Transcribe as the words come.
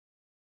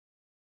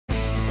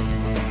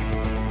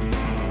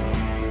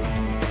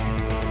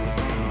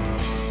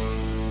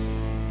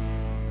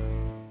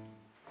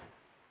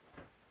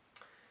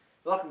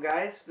Welcome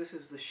guys, this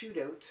is the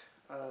shootout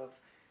of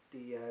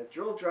the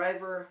drill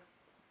driver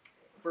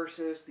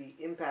versus the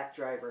impact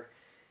driver.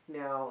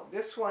 Now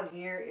this one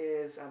here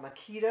is a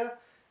Makita.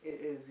 It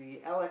is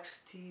the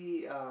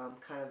LXT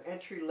kind of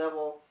entry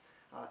level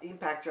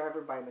impact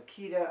driver by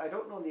Makita. I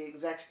don't know the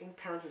exact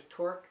inch-pounds of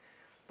torque,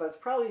 but it's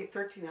probably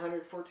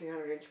 1,300,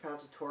 1,400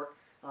 inch-pounds of torque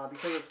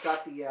because it's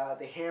got the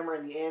hammer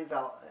and the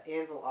anvil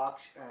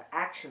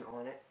action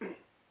on it,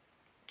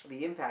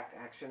 the impact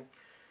action.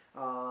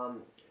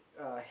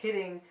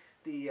 Hitting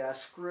the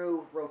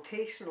screw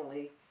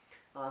rotationally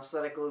so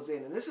that it goes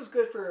in. And this is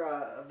good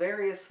for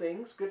various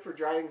things. Good for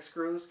driving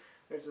screws.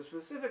 There's a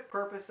specific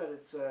purpose that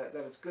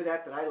it's good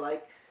at that I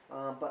like.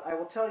 But I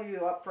will tell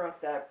you up front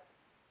that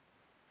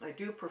I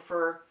do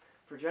prefer,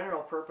 for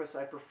general purpose,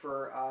 I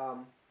prefer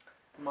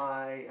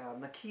my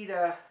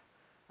Makita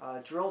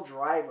drill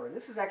driver. And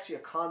this is actually a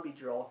Combi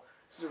drill.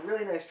 This is a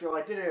really nice drill.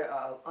 I did an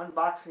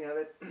unboxing of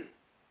it.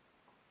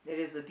 It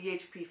is the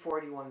DHP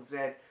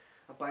 481Z.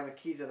 By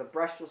Makita, the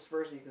brushless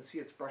version. You can see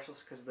it's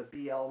brushless because of the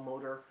BL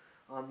motor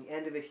on the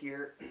end of it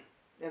here. And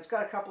it's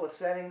got a couple of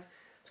settings.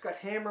 It's got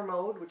hammer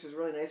mode, which is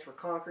really nice for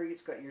concrete.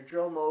 It's got your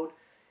drill mode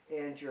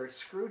and your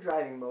screw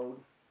driving mode.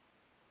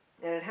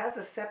 And it has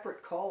a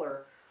separate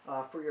collar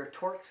for your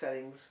torque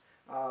settings,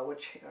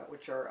 which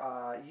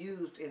are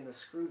used in the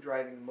screw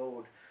driving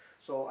mode.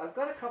 So I've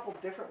got a couple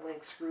different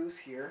length screws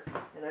here,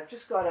 and I've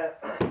just got a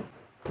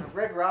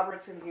red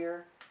Robertson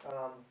here.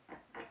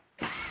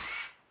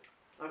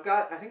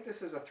 I think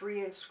this is a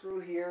 3-inch screw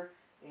here,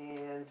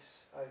 and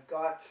I've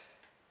got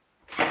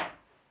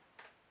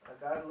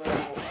a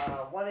little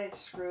 1-inch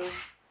screw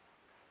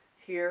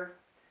here.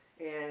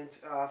 And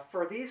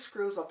for these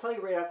screws, I'll tell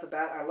you right off the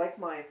bat, I like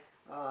my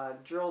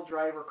drill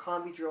driver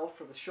Combi drill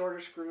for the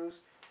shorter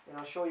screws, and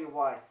I'll show you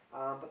why.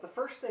 But the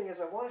first thing is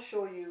I want to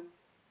show you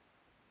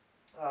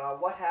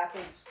what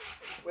happens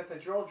with a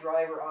drill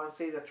driver on,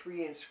 say, the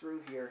 3-inch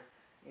screw here.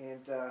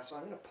 And so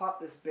I'm going to pop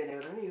this bit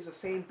out. I'm going to use the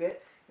same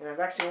bit. And I've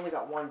actually only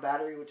got one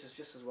battery, which is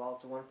just as well.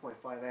 It's a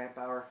 1.5 amp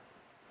hour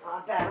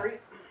battery.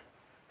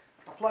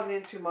 I'll plug it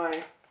into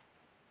my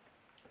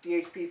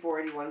DHP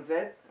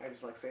 481Z. I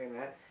just like saying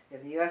that.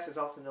 In the US, it's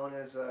also known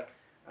as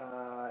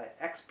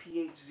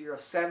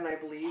XPH07, I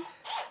believe.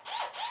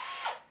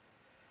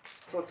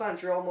 So it's on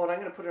drill mode. I'm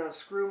going to put it on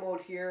screw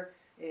mode here,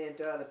 and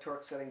the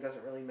torque setting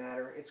doesn't really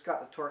matter. It's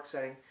got the torque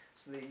setting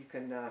so that you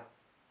can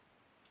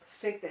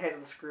sink the head of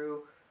the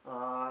screw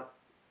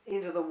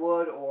into the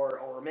wood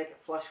or make it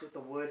flush with the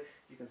wood.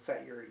 You can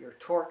set your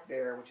torque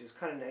there, which is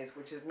kind of nice,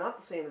 which is not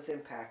the same as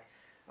impact.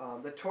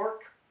 The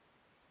torque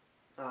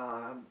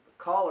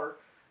collar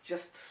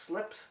just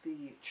slips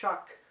the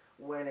chuck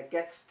when it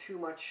gets too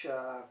much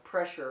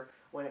pressure,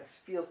 when it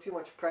feels too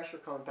much pressure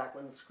coming back.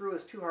 When the screw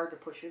is too hard to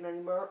push in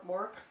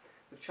anymore,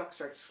 the chuck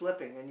starts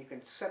slipping, and you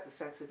can set the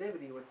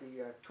sensitivity with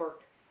the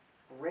torque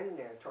ring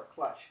there, torque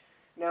clutch.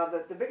 Now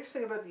the biggest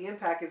thing about the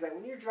impact is that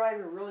when you're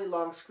driving really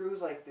long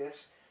screws like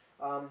this,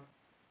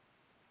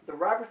 the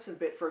Robertson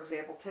bit, for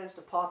example, tends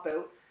to pop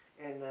out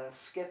and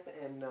skip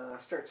and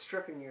start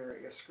stripping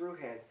your screw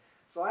head.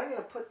 So I'm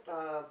going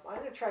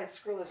to try and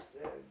screw this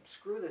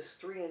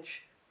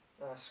 3-inch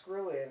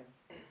screw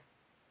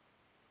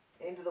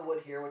into the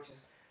wood here, which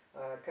is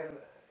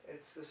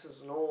this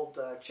is an old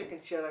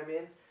chicken shed I'm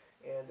in,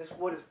 and this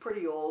wood is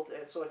pretty old,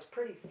 and so it's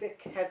pretty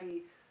thick,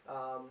 heavy,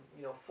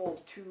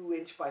 full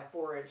 2-inch by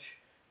 4-inch,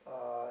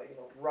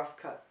 rough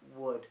cut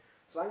wood.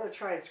 So I'm going to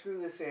try and screw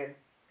this in.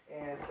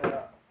 And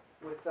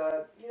with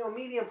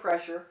medium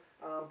pressure,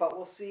 but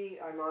we'll see.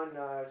 I'm on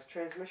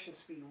transmission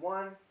speed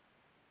 1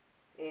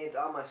 and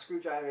on my screw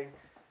driving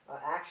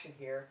action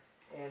here,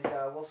 and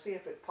we'll see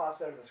if it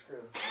pops out of the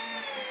screw.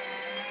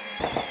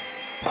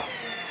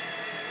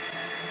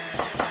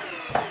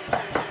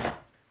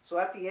 So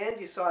at the end,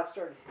 you saw it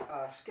started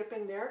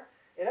skipping there.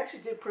 It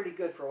actually did pretty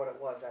good for what it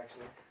was,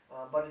 actually,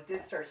 but it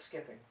did start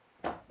skipping.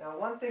 Now,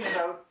 one thing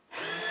about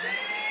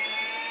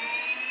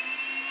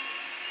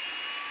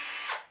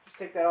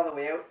take that all the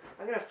way out.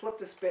 I'm going to flip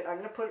this bit. I'm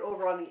going to put it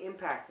over on the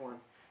impact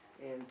one,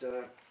 and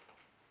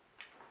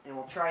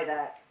we'll try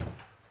that.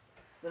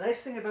 The nice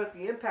thing about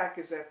the impact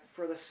is that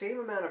for the same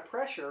amount of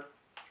pressure,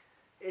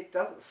 it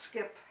doesn't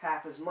skip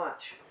half as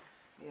much,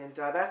 and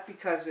that's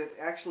because it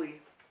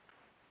actually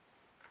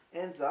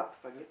ends up,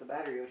 if I can get the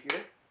battery out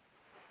here,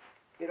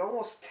 it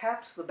almost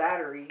taps the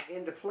battery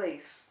into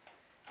place,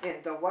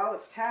 and while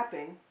it's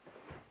tapping,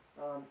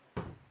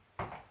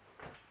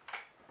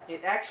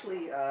 it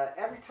actually,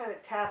 every time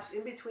it taps,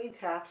 in between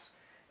taps,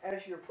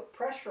 as you put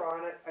pressure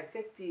on it, I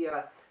think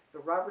the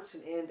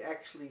Robertson end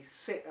actually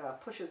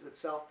pushes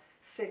itself,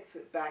 sinks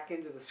it back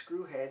into the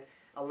screw head,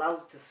 allows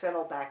it to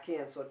settle back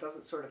in so it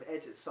doesn't sort of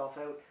edge itself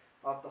out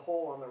of the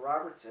hole on the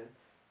Robertson.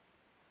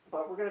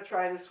 But we're going to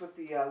try this with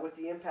the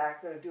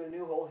impact. I'm going to do a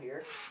new hole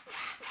here.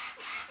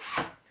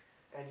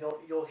 And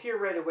you'll hear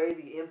right away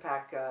the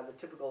impact, the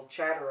typical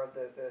chatter of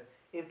the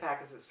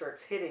impact as it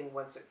starts hitting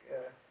once it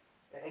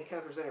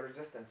encounters any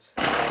resistance.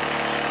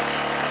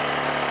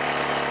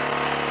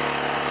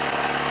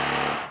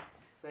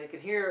 Now you can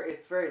hear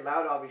it's very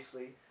loud,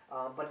 obviously.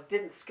 but it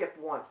didn't skip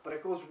once. But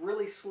it goes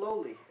really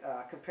slowly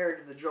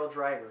compared to the drill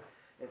driver.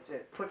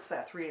 It puts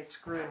that 3-inch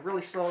screw in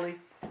really slowly,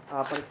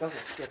 but it doesn't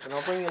skip. And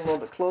I'll bring you a little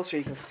bit closer.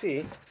 You can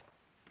see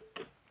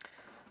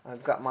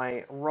I've got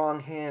my wrong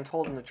hand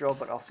holding the drill,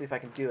 but I'll see if I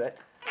can do it.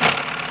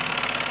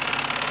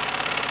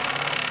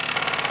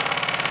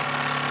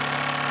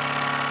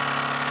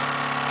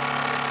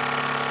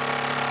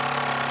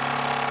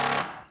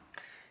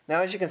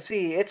 Now, as you can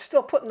see, it's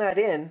still putting that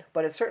in,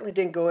 but it certainly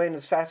didn't go in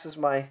as fast as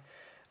my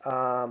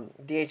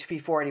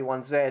DHP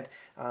 481Z.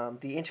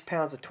 The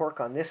inch-pounds of torque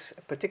on this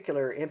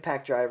particular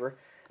impact driver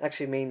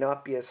actually may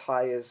not be as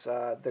high as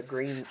the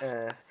green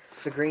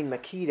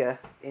Makita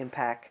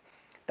impact.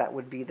 That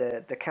would be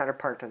the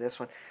counterpart to this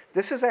one.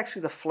 This is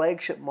actually the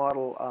flagship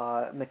model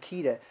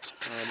Makita,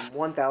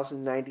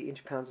 1,090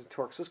 inch-pounds of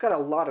torque. So it's got a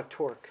lot of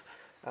torque,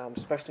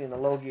 especially in the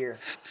low gear.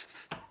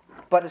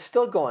 But it's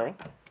still going.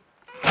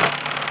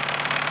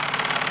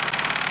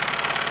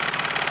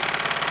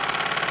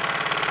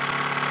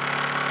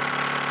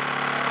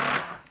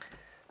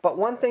 But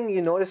one thing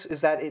you notice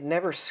is that it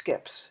never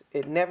skips.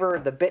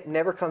 The bit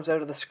never comes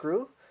out of the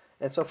screw.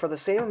 And so for the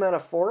same amount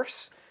of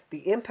force,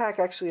 the impact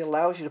actually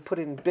allows you to put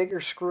in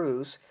bigger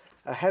screws,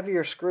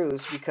 heavier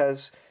screws,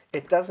 because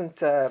it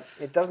doesn't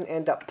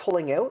end up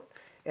pulling out.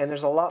 And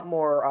there's a lot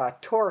more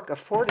torque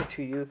afforded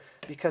to you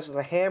because of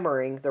the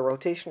hammering, the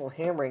rotational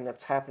hammering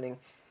that's happening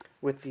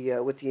with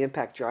the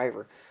impact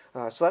driver.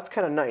 So that's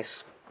kind of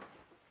nice.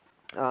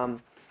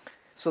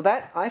 So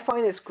that, I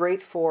find, it's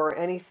great for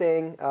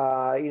anything,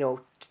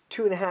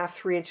 2.5,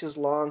 3 inches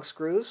long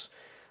screws.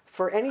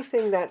 For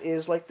anything that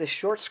is like the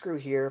short screw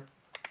here,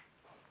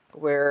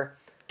 where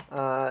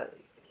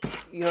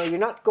you're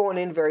not going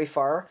in very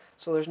far,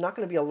 so there's not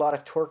going to be a lot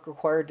of torque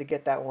required to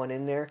get that one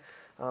in there.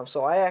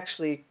 So I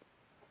actually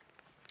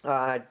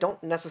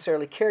don't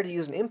necessarily care to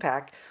use an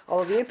impact,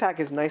 although the impact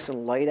is nice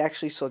and light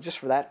actually, so just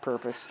for that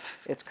purpose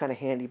it's kind of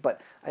handy.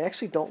 But I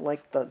actually don't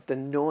like the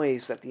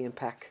noise that the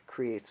impact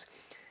creates.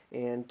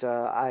 And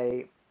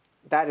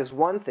that is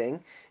one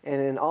thing.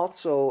 And then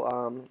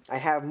also I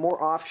have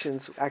more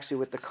options actually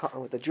with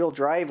the drill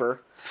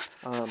driver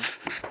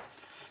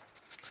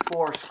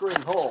for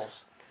screwing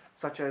holes,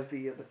 such as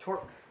the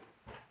torque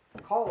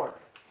collar.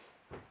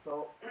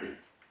 So I'm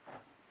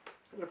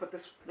going to put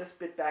this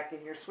bit back in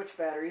here, switch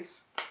batteries.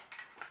 I'm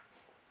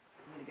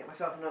going to get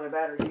myself another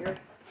battery here.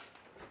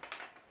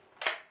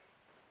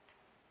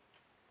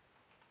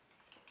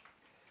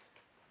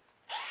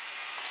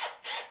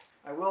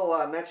 I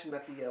will mention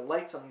that the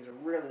lights on these are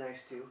really nice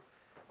too.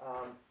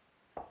 So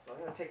I'm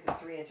going to take this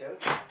 3-inch out.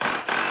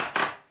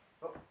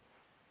 Oh,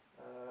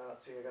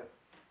 let's see, I got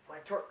my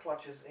torque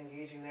clutches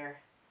engaging there.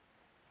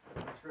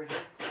 Screw here.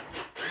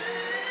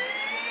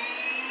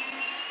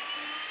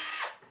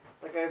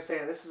 Like I was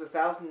saying, this is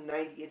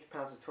 1,090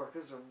 inch-pounds of torque.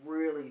 This is a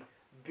really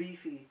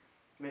beefy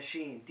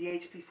machine.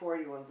 DHP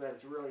 481Z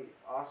is a really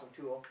awesome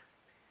tool.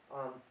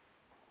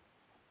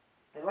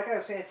 And like I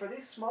was saying, for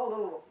these small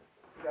little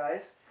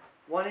guys,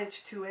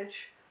 1-inch,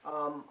 2-inch,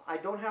 I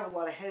don't have a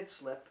lot of head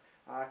slip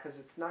because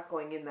it's not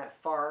going in that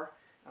far.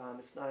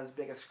 It's not as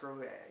big a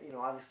screw.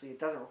 Obviously it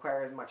doesn't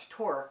require as much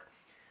torque.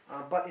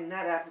 But in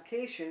that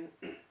application,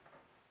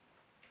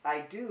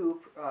 I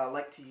do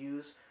like to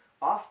use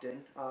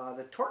often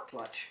the torque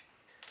clutch.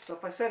 So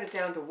if I set it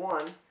down to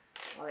 1,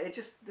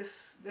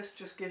 this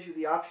just gives you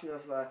the option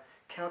of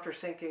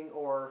countersinking,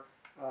 or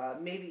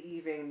maybe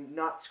even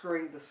not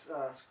screwing the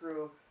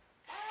screw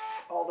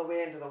all the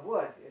way into the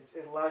wood.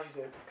 It allows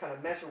you to kind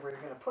of measure where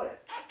you're going to put it.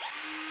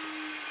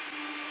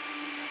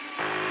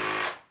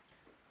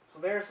 So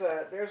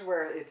there's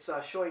where it's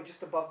showing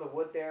just above the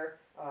wood there.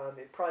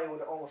 It probably would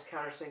have almost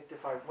countersinked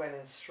if I went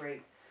in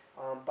straight.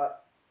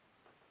 But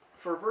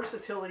for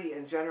versatility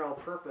and general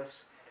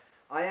purpose,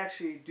 I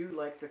actually do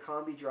like the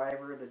Combi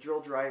driver, the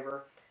drill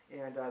driver,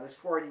 and this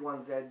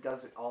 481Z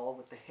does it all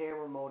with the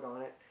hammer mode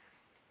on it.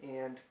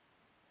 And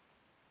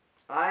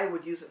I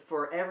would use it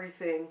for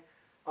everything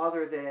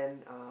other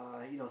than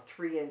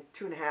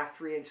 2.5,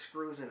 3-inch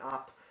screws and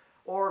up.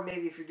 Or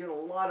maybe if you're doing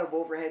a lot of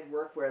overhead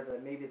work where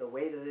maybe the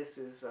weight of this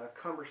is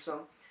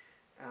cumbersome,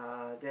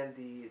 then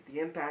the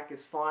impact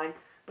is fine.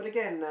 But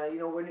again,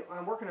 when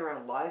I'm working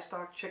around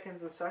livestock,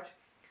 chickens and such,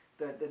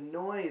 the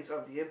noise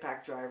of the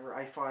impact driver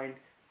I find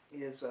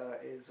is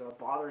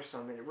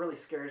bothersome, and it really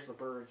scares the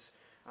birds.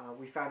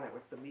 We found that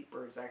with the meat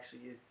birds.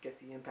 Actually, you get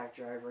the impact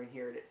driver in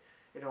here,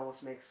 it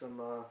almost makes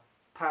them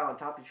pile on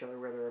top of each other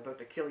where they're about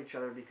to kill each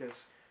other because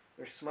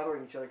they're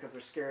smothering each other because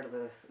they're scared of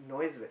the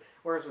noise of it.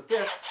 Whereas with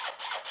this,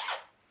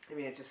 I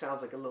mean, it just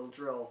sounds like a little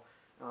drill.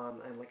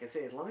 And like I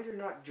say, as long as you're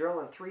not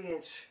drilling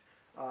 3-inch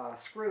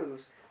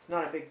screws, it's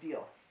not a big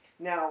deal.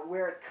 Now,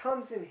 where it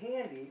comes in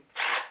handy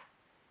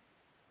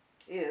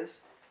is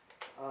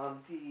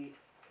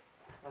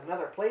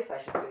another place,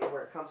 I should say,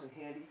 where it comes in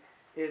handy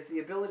is the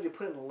ability to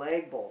put in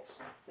lag bolts.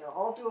 Now,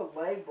 I'll do a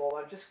lag bolt.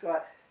 I've just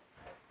got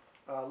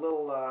a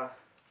little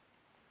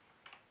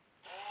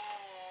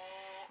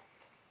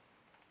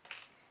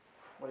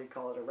what do you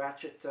call it? A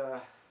ratchet,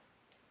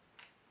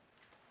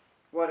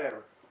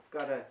 whatever.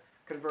 Got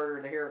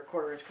converter here, a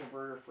 1/4 inch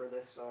converter for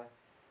this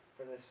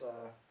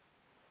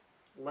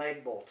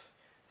leg bolt.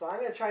 So I'm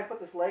going to try and put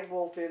this leg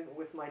bolt in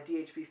with my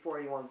DHP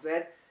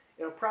 481Z.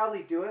 It'll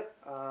probably do it,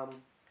 and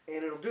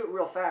it'll do it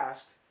real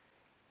fast.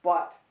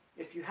 But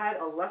if you had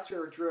a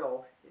lesser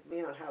drill, it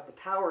may not have the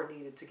power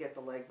needed to get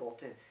the leg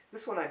bolt in.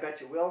 This one I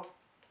bet you will.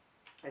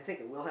 I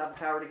think it will have the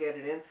power to get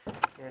it in.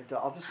 And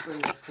I'll just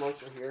bring this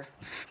closer here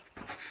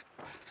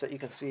so that you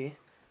can see.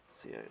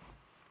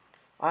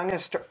 I'm going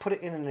to put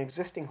it in an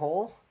existing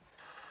hole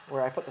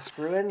where I put the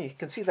screw in. You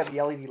can see that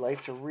the LED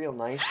lights are real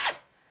nice.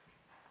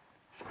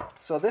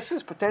 So this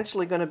is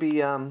potentially going to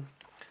be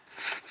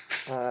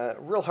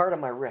real hard on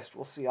my wrist.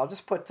 We'll see. I'll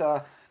just put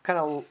kind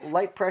of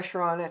light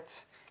pressure on it,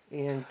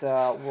 and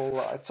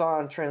it's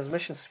on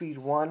transmission speed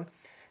 1,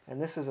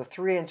 and this is a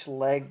 3-inch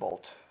leg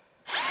bolt.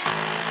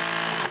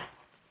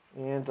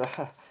 And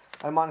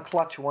I'm on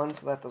clutch 1,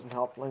 so that doesn't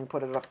help. Let me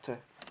put it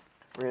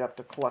right up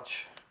to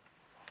clutch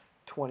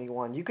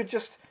 21. You could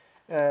just,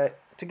 to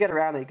get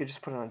around it, you could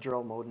just put it on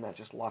drill mode, and that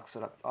just locks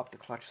it up the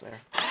clutch there.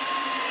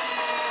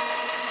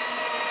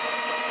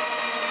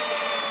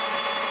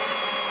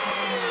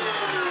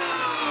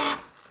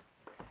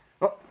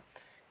 Oh,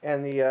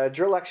 and the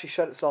drill actually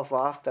shut itself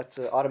off. That's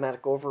an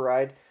automatic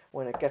override.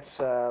 When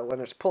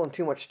it's pulling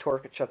too much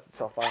torque, it shuts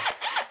itself off.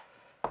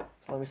 So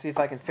let me see if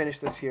I can finish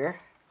this here.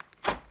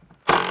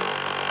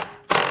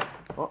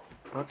 Oh,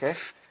 okay.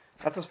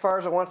 That's as far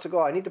as it wants to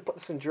go. I need to put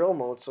this in drill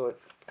mode so it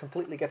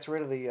completely gets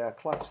rid of the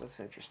clutch. That's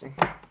interesting.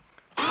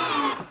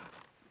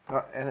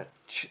 And it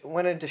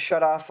went into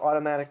shut off,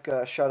 automatic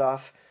shut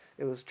off.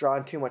 It was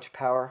drawing too much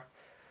power.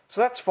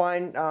 So that's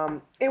fine.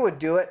 It would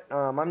do it.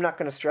 I'm not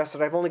going to stress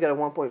it. I've only got a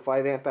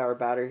 1.5 amp hour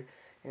battery,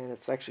 and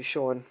it's actually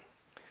showing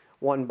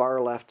 1 bar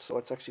left, so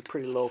it's actually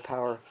pretty low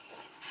power.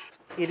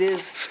 It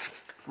is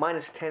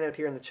 -10 out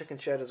here in the chicken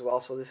shed as well,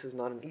 so this is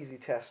not an easy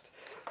test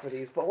for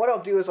these. But what I'll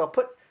do is I'm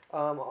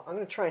going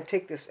to try and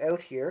take this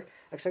out here.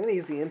 Actually, I'm going to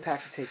use the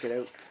impact to take it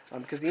out,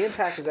 because the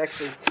impact is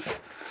actually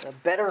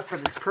better for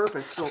this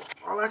purpose. So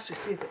I'll actually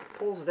see if it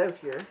pulls it out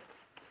here.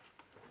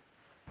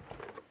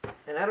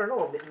 And I don't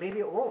know, maybe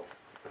it won't.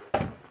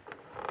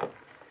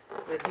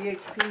 The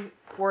DHP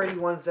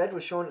 481Z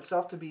was showing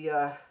itself to be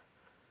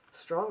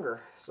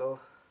stronger. So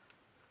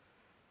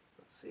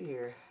let's see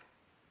here.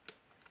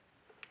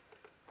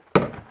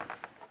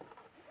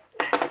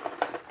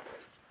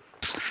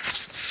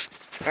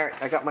 Alright,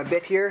 I got my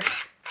bit here.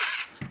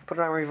 Put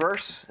it on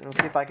reverse, and we'll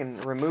see if I can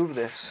remove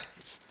this.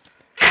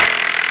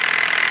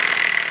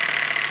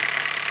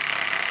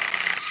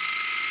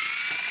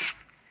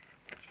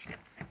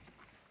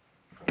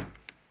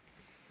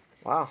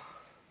 Wow.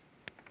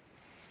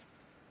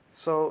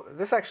 So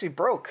this actually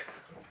broke.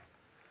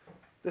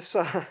 This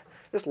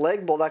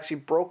leg bolt actually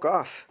broke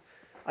off.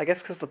 I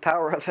guess because the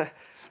power of the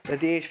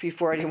DHP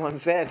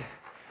 481Z.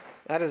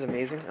 That is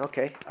amazing.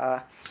 Okay.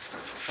 I'm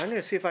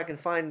going to see if I can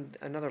find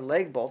another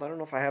leg bolt. I don't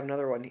know if I have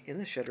another one in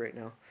the shed right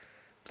now.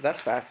 But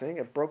that's fascinating.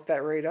 It broke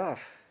that right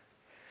off.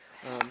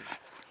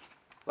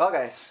 Well,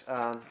 guys,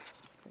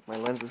 my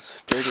lens is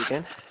dirty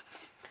again.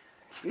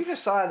 You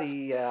just saw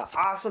the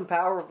awesome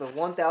power of the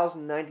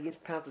 1,090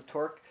 pounds of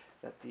torque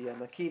that the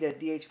Makita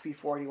DHP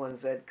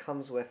 481Z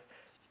comes with.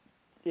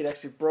 It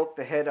actually broke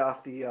the head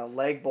off the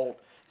leg bolt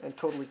and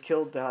totally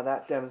killed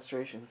that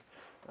demonstration.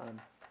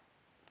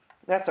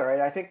 That's alright.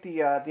 I think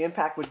the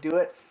impact would do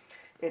it.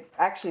 It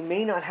actually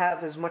may not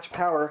have as much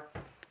power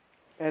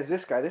as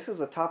this guy. This is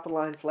a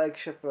top-of-the-line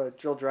flagship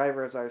drill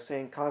driver, as I was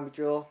saying, Combi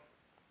drill.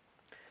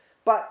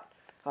 But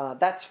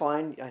that's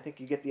fine. I think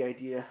you get the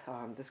idea.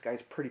 This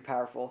guy's pretty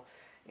powerful,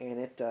 and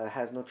it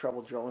has no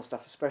trouble drilling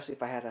stuff, especially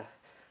if I had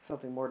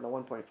something more than a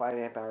 1.5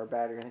 amp hour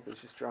battery. I think it was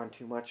just drawing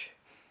too much.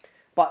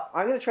 But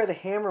I'm going to try the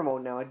hammer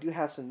mode now. I do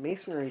have some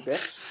masonry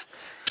bits,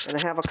 and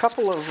I have a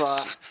couple of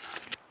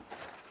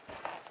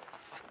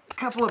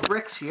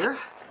bricks here.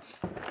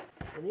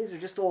 And these are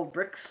just old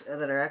bricks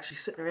that are actually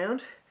sitting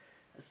around.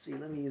 Let's see,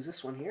 let me use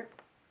this one here.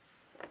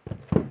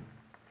 And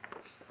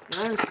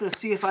I'm just going to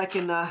see if I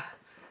can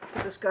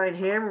put this guy in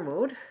hammer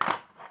mode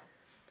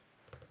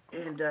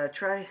and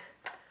try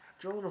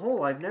drilling a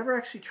hole. I've never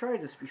actually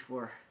tried this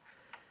before,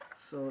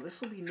 so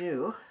this will be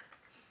new.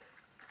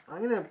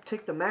 I'm going to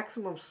take the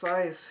maximum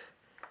size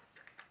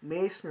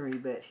masonry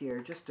bit here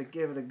just to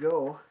give it a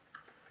go.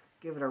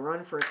 Give it a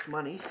run for its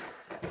money.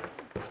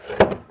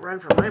 Run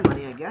for my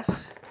money, I guess.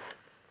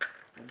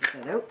 I'll get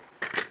that out.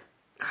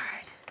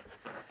 Alright.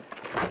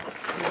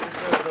 Get this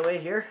out of the way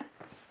here.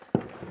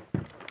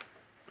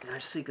 Now,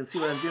 just so you can see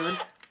what I'm doing.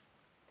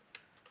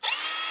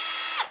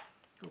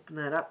 Open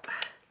that up.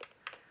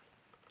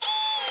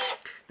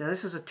 Now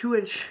this is a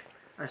 2-inch,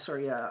 a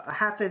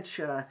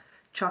 1/2-inch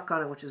chuck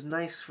on it, which is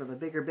nice for the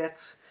bigger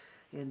bits.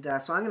 And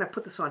so I'm going to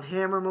put this on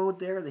hammer mode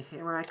there, the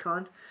hammer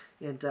icon.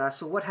 And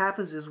so what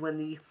happens is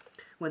when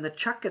the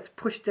chuck gets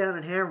pushed down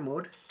in hammer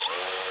mode,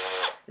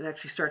 it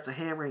actually starts a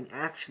hammering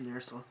action there.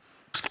 So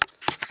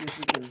let's see if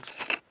we can,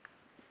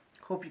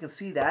 hope you can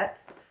see that.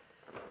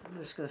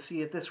 I'm just going to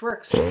see if this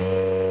works.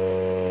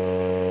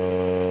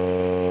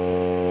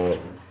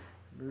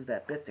 Move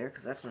that bit there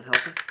because that's not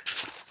helping.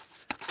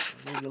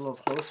 maybe a little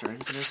closer. You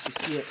can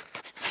actually see it.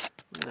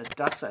 Look at the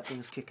dust that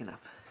thing's kicking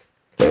up.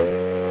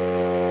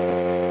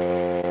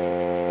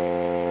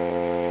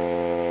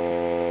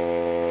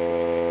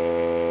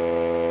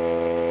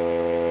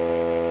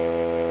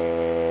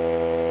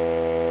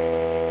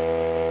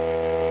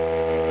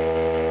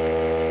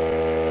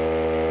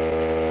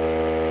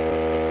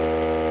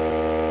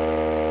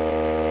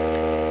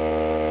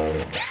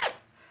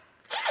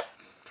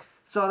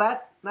 So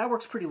that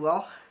works pretty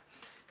well.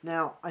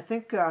 Now I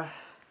think you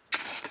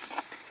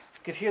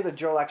could hear the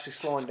drill actually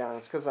slowing down.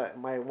 It's because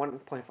my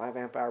 1.5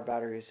 amp hour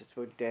battery is just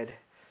about dead.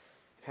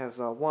 It has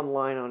one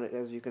line on it,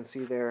 as you can see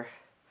there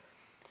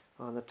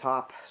on the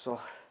top.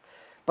 So,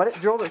 but it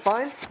drilled it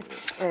fine,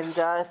 and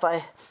if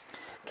I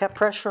kept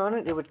pressure on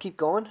it, it would keep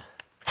going.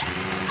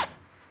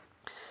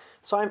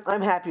 So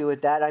I'm happy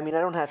with that. I mean, I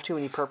don't have too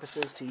many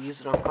purposes to use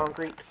it on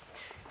concrete,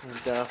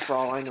 and for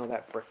all I know,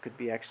 that brick could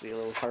be actually a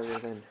little harder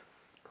than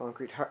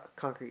concrete.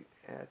 Concrete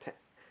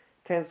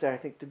tends to, I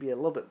think, to be a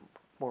little bit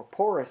more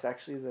porous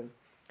actually than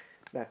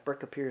that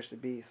brick appears to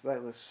be. So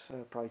that was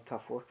probably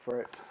tough work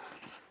for it,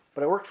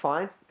 but it worked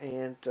fine.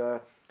 And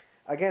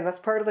again, that's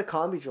part of the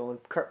Combi drill, and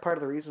part of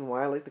the reason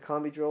why I like the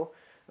Combi drill,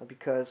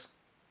 because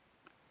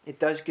it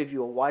does give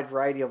you a wide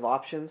variety of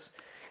options.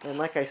 And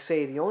like I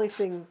say, the only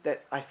thing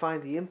that I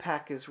find the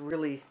impact is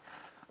really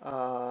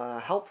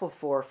helpful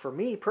for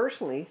me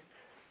personally,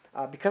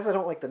 because I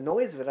don't like the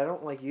noise of it. I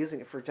don't like using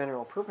it for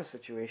general purpose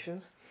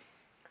situations.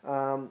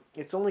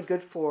 It's only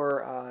good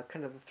for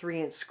kind of the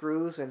 3-inch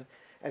screws, and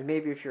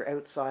maybe if you're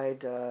outside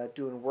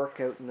doing work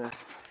out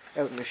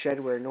in the shed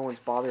where no one's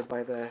bothered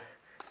by the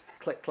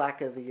click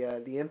clack of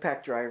the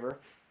impact driver.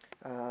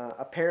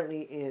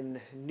 Apparently, in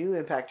new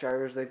impact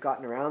drivers, they've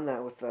gotten around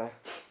that with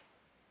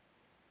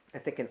I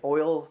think an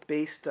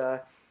oil-based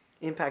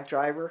impact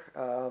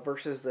driver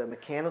versus the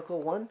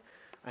mechanical one.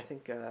 I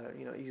think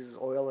you know, it uses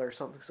oil or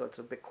something, so it's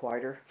a bit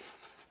quieter.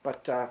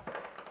 But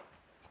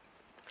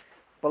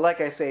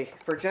like I say,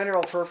 for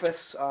general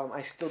purpose,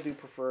 I still do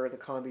prefer the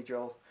Combi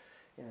drill.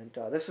 And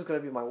this is going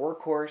to be my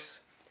workhorse.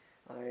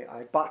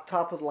 I bought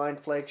top-of-the-line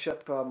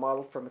flagship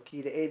model from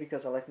Makita, A,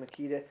 because I like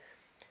Makita,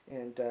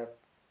 and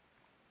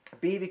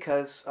B,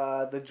 because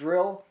the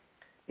drill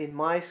in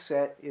my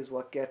set is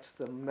what gets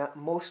the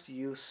most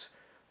use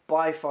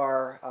by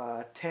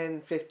far,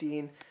 10,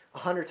 15,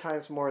 100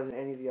 times more than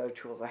any of the other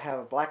tools. I have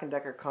a Black &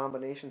 Decker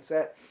combination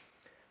set.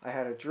 I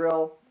had a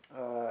drill,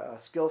 a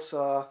skill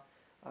saw,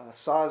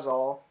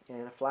 sawzall,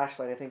 and a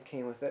flashlight, I think,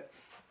 came with it.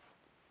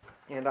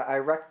 And I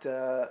wrecked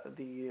the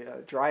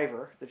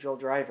drill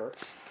driver.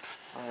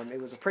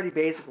 It was a pretty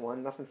basic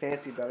one, nothing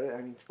fancy about it. I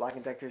mean,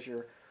 Black & Decker's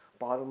your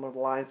bottom of the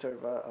line sort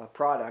of a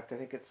product. I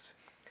think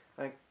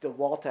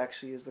DeWalt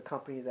actually is the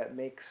company that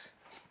makes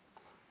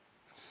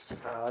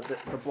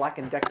the Black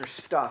 & Decker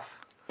stuff.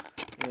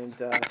 And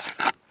let's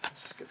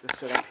just get this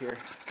set up here.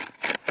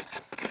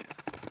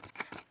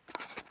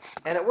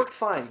 And it worked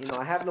fine. You know,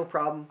 I have no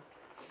problem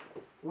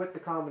with the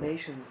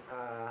combination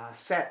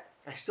set.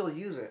 I still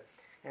use it.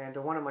 And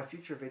one of my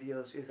future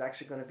videos is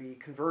actually going to be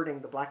converting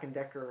the Black &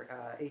 Decker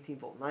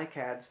 18-volt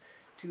NiCads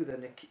to the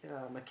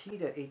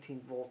Makita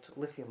 18-volt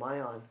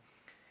lithium-ion.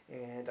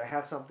 And I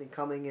have something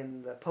coming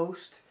in the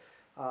post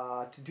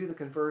to do the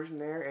conversion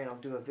there, and I'll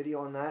do a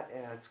video on that.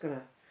 And it's going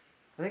to,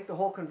 I think the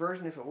whole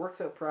conversion, if it works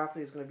out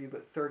properly, is going to be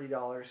about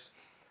 $30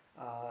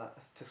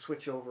 to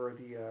switch over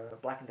the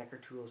Black &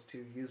 Decker tools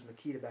to use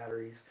Makita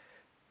batteries.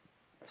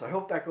 So I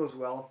hope that goes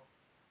well.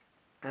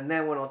 And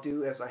then what I'll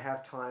do, as I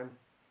have time,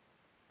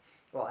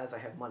 well, as I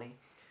have money,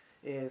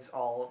 is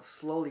I'll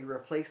slowly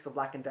replace the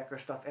Black & Decker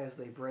stuff as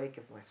they break.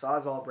 If my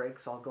Sawzall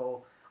breaks, I'd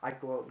go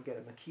out and get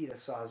a Makita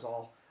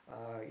Sawzall,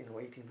 you know,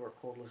 18-volt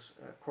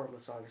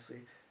cordless,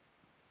 obviously,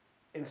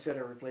 instead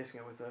of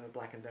replacing it with a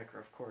Black & Decker,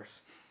 of course.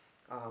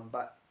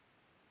 But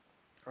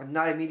I'm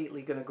not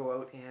immediately going to go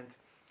out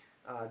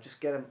and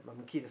just get a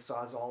Makita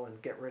Sawzall and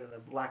get rid of the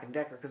Black &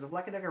 Decker, because the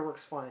Black & Decker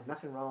works fine,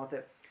 nothing wrong with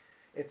it.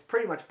 It's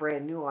pretty much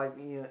brand new.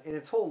 You know, in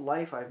its whole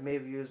life, I've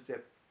maybe used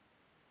it,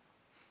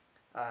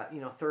 you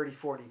know, 30,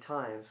 40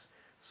 times.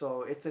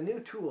 So it's a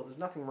new tool. There's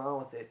nothing wrong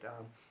with it.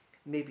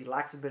 Maybe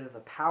lacks a bit of the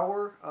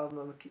power of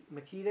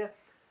Makita,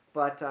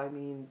 but I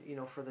mean, you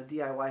know, for the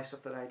DIY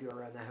stuff that I do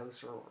around the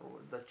house, or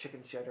the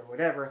chicken shed or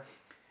whatever,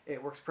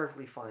 it works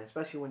perfectly fine.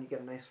 Especially when you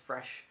get a nice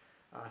fresh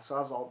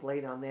Sawzall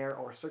blade on there,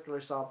 or a circular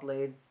saw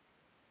blade.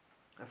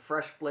 A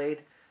fresh blade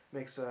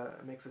makes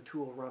a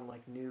tool run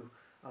like new.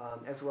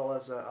 As well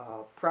as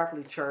a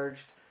properly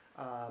charged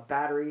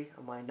battery.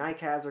 My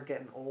NiCads are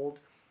getting old.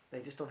 They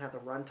just don't have the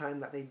runtime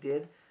that they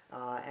did,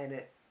 and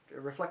it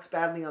reflects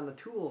badly on the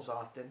tools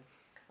often.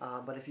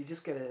 But if you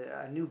just get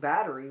a new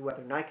battery,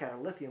 whether NiCad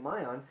or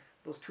lithium-ion,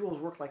 those tools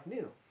work like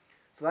new.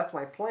 So that's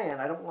my plan.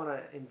 I don't want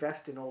to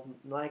invest in old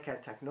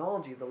NiCad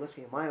technology. The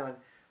lithium-ion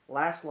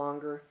lasts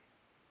longer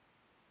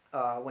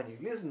when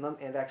you're using them,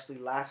 and actually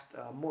last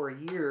more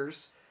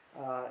years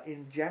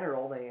in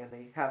general.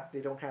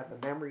 They don't have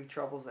the memory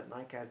troubles that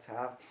NiCads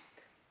have,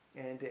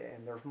 and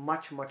they're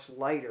much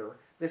lighter.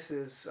 This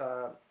is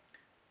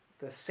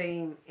the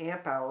same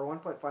amp hour,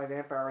 1.5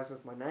 amp hours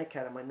as my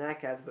NiCad, and my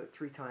NiCad is about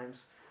 3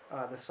 times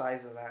the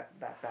size of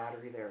that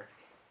battery there.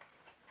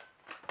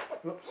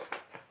 Whoops.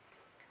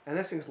 And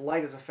this thing's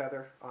light as a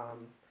feather,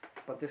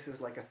 but this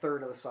is like a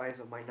third of the size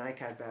of my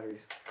NiCad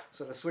batteries.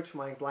 So to switch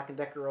my Black &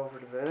 Decker over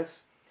to this,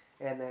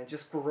 and then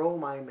just grow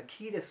my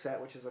Makita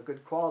set, which is a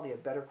good quality, a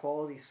better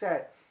quality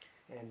set,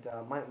 and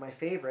my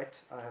favorite,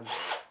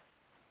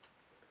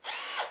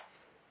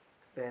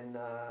 then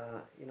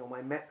you know,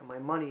 my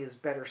money is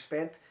better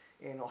spent,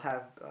 and I'll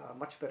have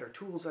much better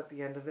tools at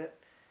the end of it.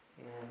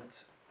 And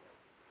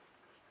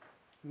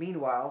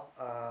meanwhile,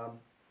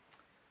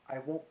 I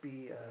won't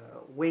be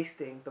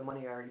wasting the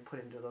money I already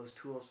put into those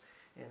tools,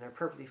 and they're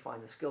perfectly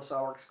fine. The skill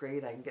saw works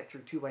great. I can get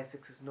through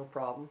 2x6s no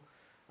problem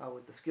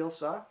with the skill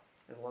saw,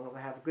 as long as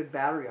I have a good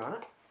battery on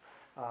it,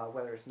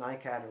 whether it's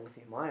NiCad or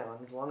lithium ion.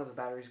 As long as the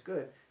battery's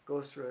good, it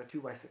goes through a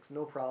 2x6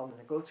 no problem, and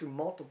it goes through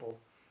multiple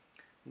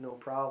no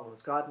problem.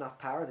 It's got enough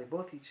power.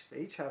 They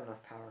each have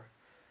enough power.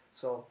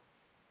 So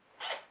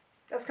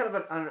that's kind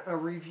of a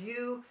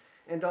review,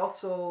 and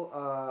also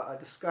a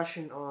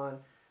discussion on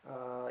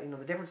you know,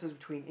 the differences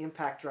between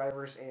impact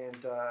drivers and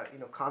you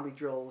know, combi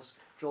drills,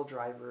 drill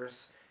drivers,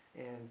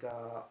 and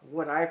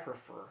what I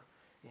prefer.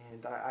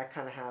 And I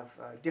kind of have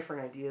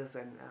different ideas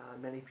than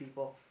many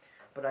people,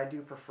 but I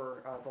do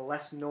prefer the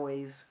less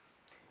noise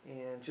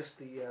and just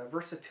the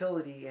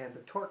versatility and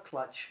the torque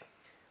clutch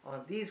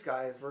on these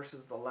guys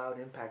versus the loud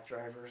impact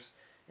drivers.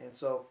 And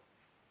so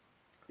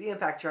the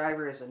impact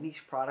driver is a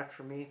niche product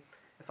for me.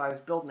 If I was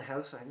building a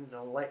house, I needed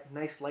a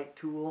nice light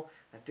tool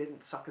that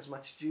didn't suck as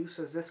much juice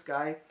as this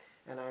guy,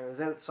 and I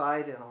was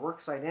outside in a work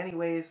site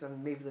anyways,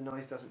 then maybe the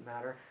noise doesn't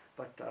matter.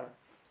 But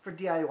for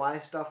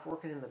DIY stuff,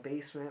 working in the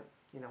basement,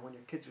 you know, when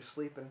your kids are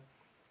sleeping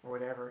or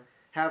whatever,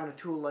 having a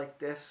tool like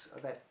this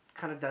that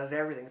kind of does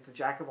everything. It's a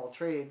jack of all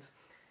trades.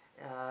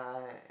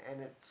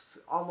 And it's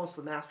almost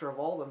the master of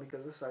all of them,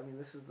 because this, I mean,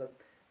 this is the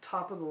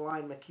top of the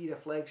line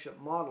Makita flagship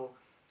model.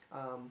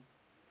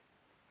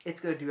 It's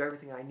going to do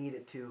everything I need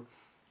it to,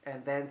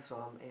 and then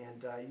some.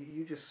 And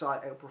you just saw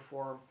it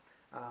outperform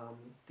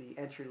the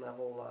entry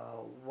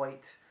level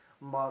white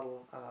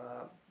model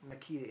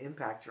Makita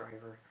impact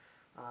driver.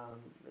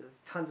 There's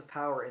tons of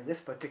power in this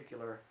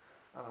particular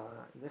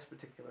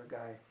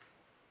guy.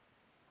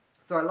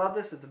 So I love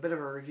this. It's a bit of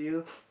a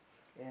review,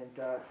 and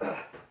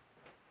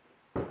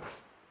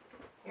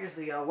here's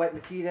the white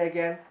Makita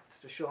again,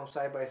 just to show them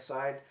side by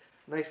side.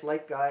 Nice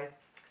light guy,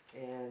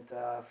 and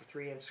for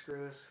 3-inch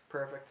screws,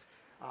 perfect.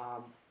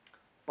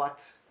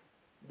 But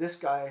this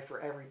guy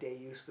for everyday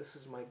use, this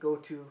is my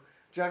go-to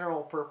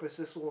general purpose.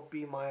 This will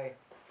be my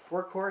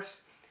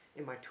workhorse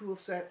in my tool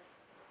set,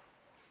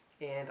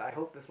 and I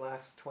hope this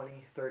lasts 20,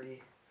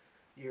 30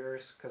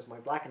 years, because my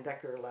Black &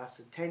 Decker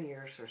lasted 10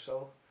 years or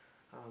so.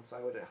 So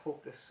I would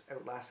hope this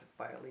outlasted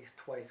by at least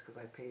twice,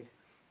 because I paid,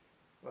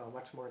 well,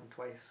 much more than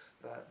twice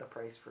the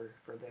price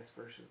for this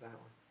versus that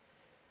one.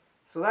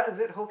 So that is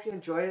it. Hope you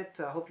enjoyed it.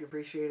 Hope you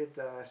appreciated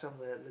some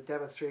of the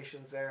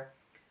demonstrations there.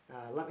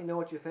 Let me know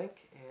what you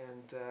think,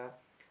 and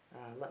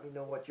let me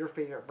know what your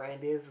favorite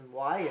brand is and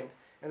why,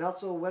 and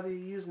also whether you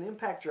use an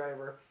impact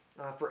driver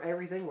for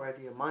everything,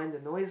 whether you mind the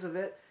noise of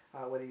it,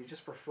 whether you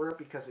just prefer it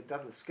because it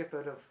doesn't skip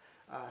out of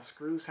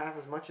screws half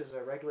as much as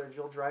a regular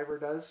drill driver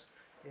does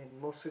in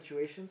most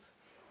situations.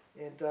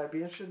 And I'd be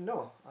interested to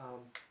know.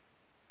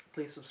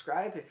 Please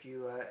subscribe if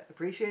you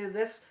appreciated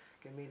this.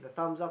 Give me the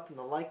thumbs up and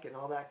the like and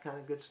all that kind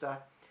of good stuff.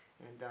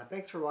 And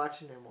thanks for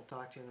watching, and we'll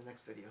talk to you in the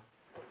next video.